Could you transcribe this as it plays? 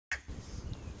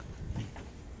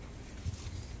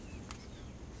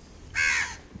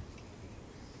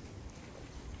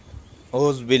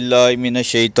औज़ु बिल्लाहि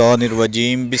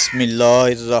मिनश्शैतानिर्रजीम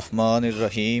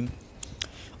बिस्मिल्लाहिर्रहमानिर्रहीम।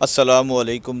 अस्सलामु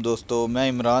अलैकुम दोस्तों, मैं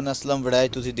इमरान असलम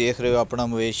वड़ाइच, तुसी देख रहे हो अपना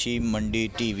मवेशी मंडी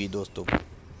टीवी। दोस्तों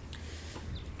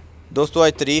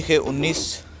आज तारीख है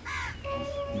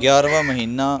 19/11वां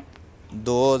महीना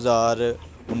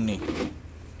 2019,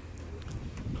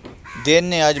 दिन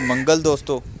ने आज मंगल।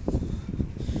 दोस्तों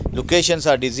लोकेशन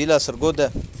साड़ी ज़िला सरगोधा,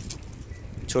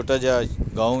 छोटा जा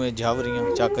गाँव है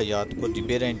जहावरियाँ चक हयात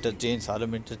बेरा इंटरचेंज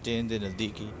सालम इंटरचेंज के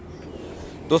नज़दीक ही।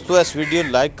 दोस्तों इस वीडियो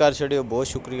लाइक कर छड़ियो, बहुत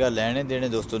शुक्रिया। लैने देने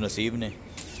दोस्तों नसीब ने।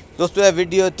 दोस्तों यह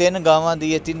वीडियो 3 गावां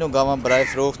दी है, तीनों गावां बराए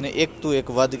फरोख्त ने, एक तो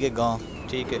एक वध के गांव,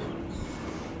 ठीक है।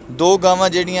 2 गावां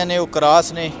जड़ियां ने वो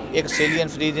करास ने, एक आस्ट्रेलियन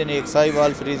फरीजेन एक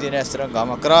साहिवाल फरीजेन, इस तरह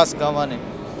गावां करास गावां ने।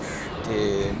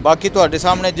 ते बाकी तुहाडे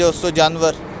सामने दोस्तों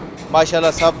जानवर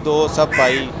माशाल्लाह सब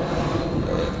भाई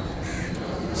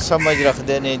समझ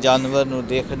रखते हैं जानवर नूं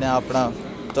देखने, अपना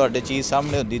तुहाडे चीज़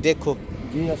सामने होंदी देखो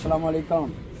जी। अस्सलाम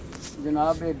वालेकुम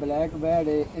जनाब, ये ब्लैक बैड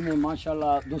है, इन्हें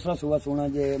माशाल्लाह दूसरा सूबा सोना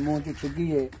जे मुँह की छिगी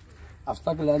है,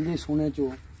 हफ्ता क लैंदी सोने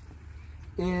चो।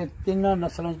 ये 3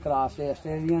 नस्लों क्रास है,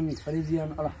 आस्ट्रेलियन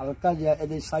फरीजियन और हल्का जहा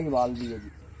ये साहिवाल भी है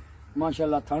जी।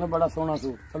 माशाल्लाह थन बड़ा सोहना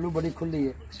सू, थलू बड़ी खुली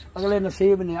है। अगले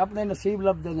नसीब ने, अपने नसीब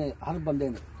लभदे ने हर बंदे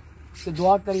ने। तो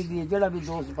दुआ करी दी है जड़ा भी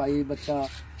दोस्त भाई बच्चा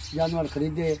जानवर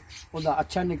खरीदे वह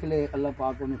अच्छा निकले, अल्लाह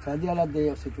पाक उन्हें फायदे वाला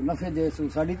दे, उस नफे दे।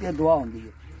 साड़ी तो दुआ होंगी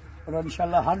है और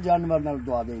इंशाल्लाह हर जानवर नाल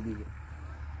दुआ दे दी है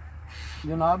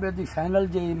जनाब। यदि फाइनल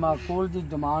जी माकूल की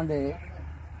डिमांड है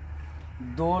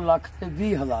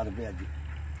 2,20,000 रुपया जी।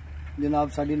 जनाब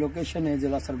साड़ी लोकेशन है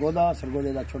जिला सरगोधा,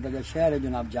 सरगोधे का छोटा जहा शहर है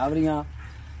जनाब जहावरियाँ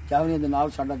के नाल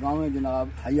साडा गाँव है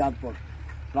जनाब हयातपुर।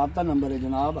 रबता नंबर है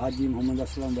जनाब हाजी मुहम्मद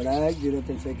असलम warraich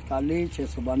 0341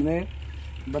 692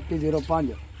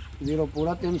 3205 0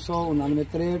 पूरा 399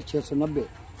 63 690।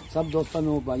 सब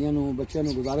दोस्तों भाइयों बच्चों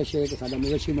गुजारिश है कि साडा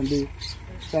मवेशी मंडी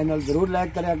चैनल जरूर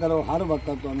लाइक कराया करो। हर वक्त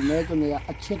तुहानूं नए तो नया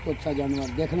अच्छे तो अच्छा जानवर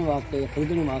देखने वास्ते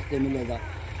खरीदने वास्ते मिलेगा।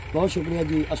 बहुत शुक्रिया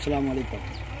जी। अस्सलाम वालेकुम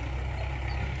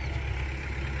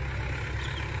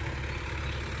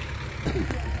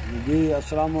जी।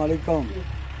 अस्सलाम वालेकुम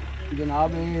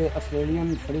जनाब, ये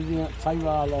आस्ट्रेलियन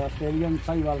फरीजियन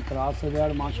साहिवाल क्रास से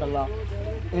वैड़ माशाल्लाह,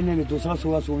 इन्हें भी दूसरा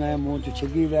सूबा सुना है, मुँह च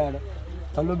छिगी वैड़,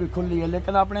 थल्लों भी खुली है।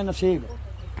 लेकिन अपने नसीब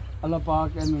अल्लाह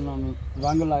पाक इन्होंने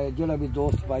रंग लाए। जोड़ा भी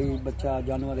दोस्त भाई बच्चा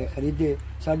जानवर खरीदे,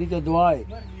 साड़ी तो दुआ है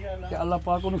कि अल्लाह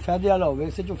पाक उन्हें फायदे वाला हो,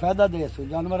 इस फायदा दे सो,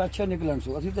 जानवर अच्छे निकलन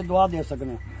सो, असी तो दुआ दे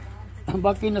सकने।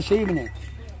 बाकी नसीब ने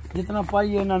जितना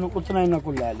पाइए इन्होंने उतना इन्हों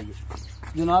को लै लीए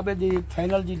जनाब। यदि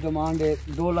फाइनल की डिमांड है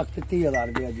 2,30,000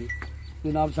 रुपया जी।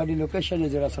 जनाब साड़ी लोकेशन है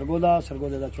जरा सरगोधा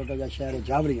का छोटा जहा शहर है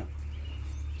जहावरियाँ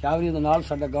के नाल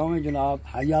साडा गाँव है जनाब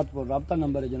हयातपुर। रबता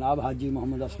नंबर है जनाब हाजी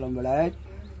मुहम्मद असलम warraich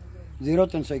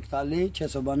 0341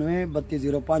 692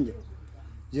 3205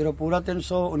 0 पूरा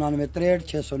 399 63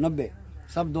 690।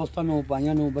 सब दोस्तों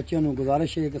भाइयों बच्चों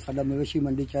गुजारिश है कि साडा मवेशी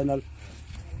मंडी चैनल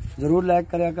जरूर लाइक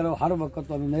कराया करो। हर वक्त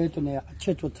तुहानूं नए तो नया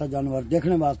अच्छे तो अच्छा जानवर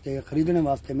देखने वास्ते खरीदने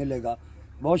वास्ते मिलेगा।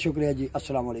 बहुत शुक्रिया जी।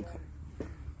 अस्सलाम वालेकुम।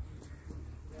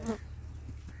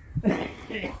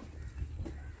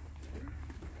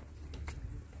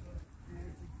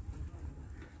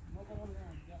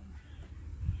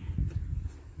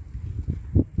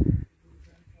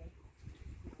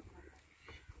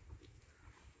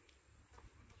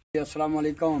 अस्सलाम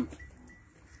वालेकुम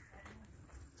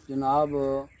जनाब,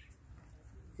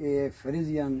 ये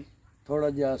फरीजियन थोड़ा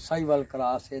जहा साहिवाल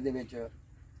क्रास है,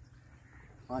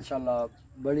 माशाल्लाह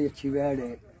बड़ी अच्छी वैड़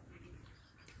है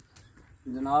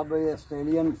जनाब। ये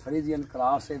आस्ट्रेलियन फरीजियन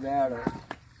क्रास है वैड़,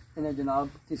 इन्हें जनाब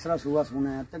तीसरा सूबा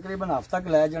सुना है, तकरीबन हफ्ता क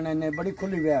लै जाने ने। बड़ी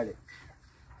खुली वैड़ है,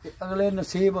 अगले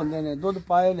नसीब होंगे ने, दुध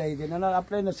पाए लाई दे ना,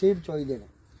 अपने नसीब चोईदे ने।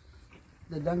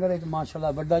 डंगर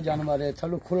माशाल्लाह बड़ा जानवर है,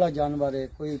 थलू खुला जानवर है,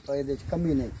 कोई ये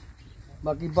कमी नहीं।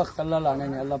 बाकी बख्त अल्लाह लाने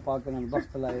ने, अल्लाह पाक ने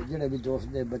बख्त लाए, जेड़े भी दोस्त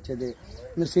दे बच्चे दे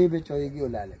नसीब होएगी वो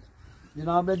लै लेगा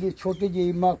जनाब। यदि छोटी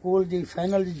जी माकूल जी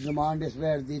फाइनल जी डिमांड इस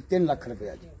वैड़ की 3 लाख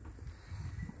रुपया जी।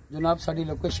 जनाब साड़ी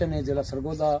लोकेशन है जिला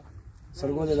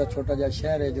सरगोधे का छोटा जहा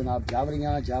शहर है जनाब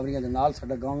जहावरियाँ के नाल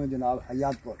साडा गाँव है जनाब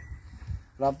हयातपुर।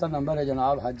 रबता नंबर है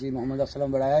जनाब हाजी मुहम्मद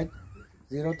असलम warraich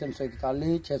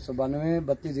 0341 692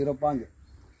 3205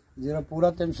 0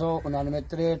 पूरा 399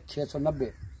 63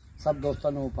 690। सब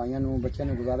दोस्तों भाइयों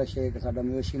बच्चों गुजारिश है कि साडा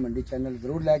मवेशी मंडी चैनल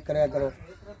जरूर लाइक कराया करो।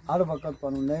 हर वक्त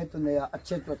तुहानूं नए तो नया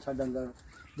अच्छे तो अच्छा डंगर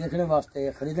देखने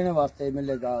वास्ते खरीदने वास्ते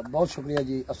मिलेगा। बहुत शुक्रिया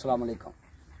जी। अस्सलाम वालेकुम।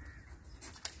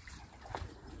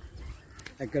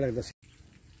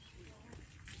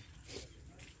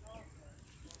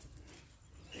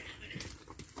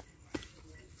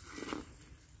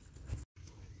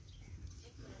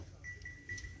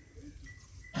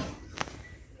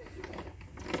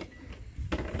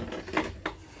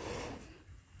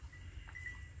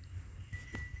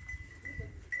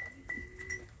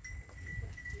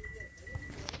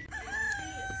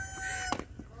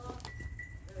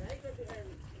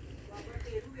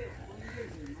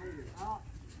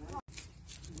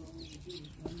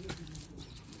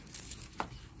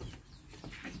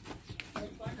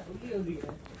 होती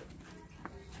है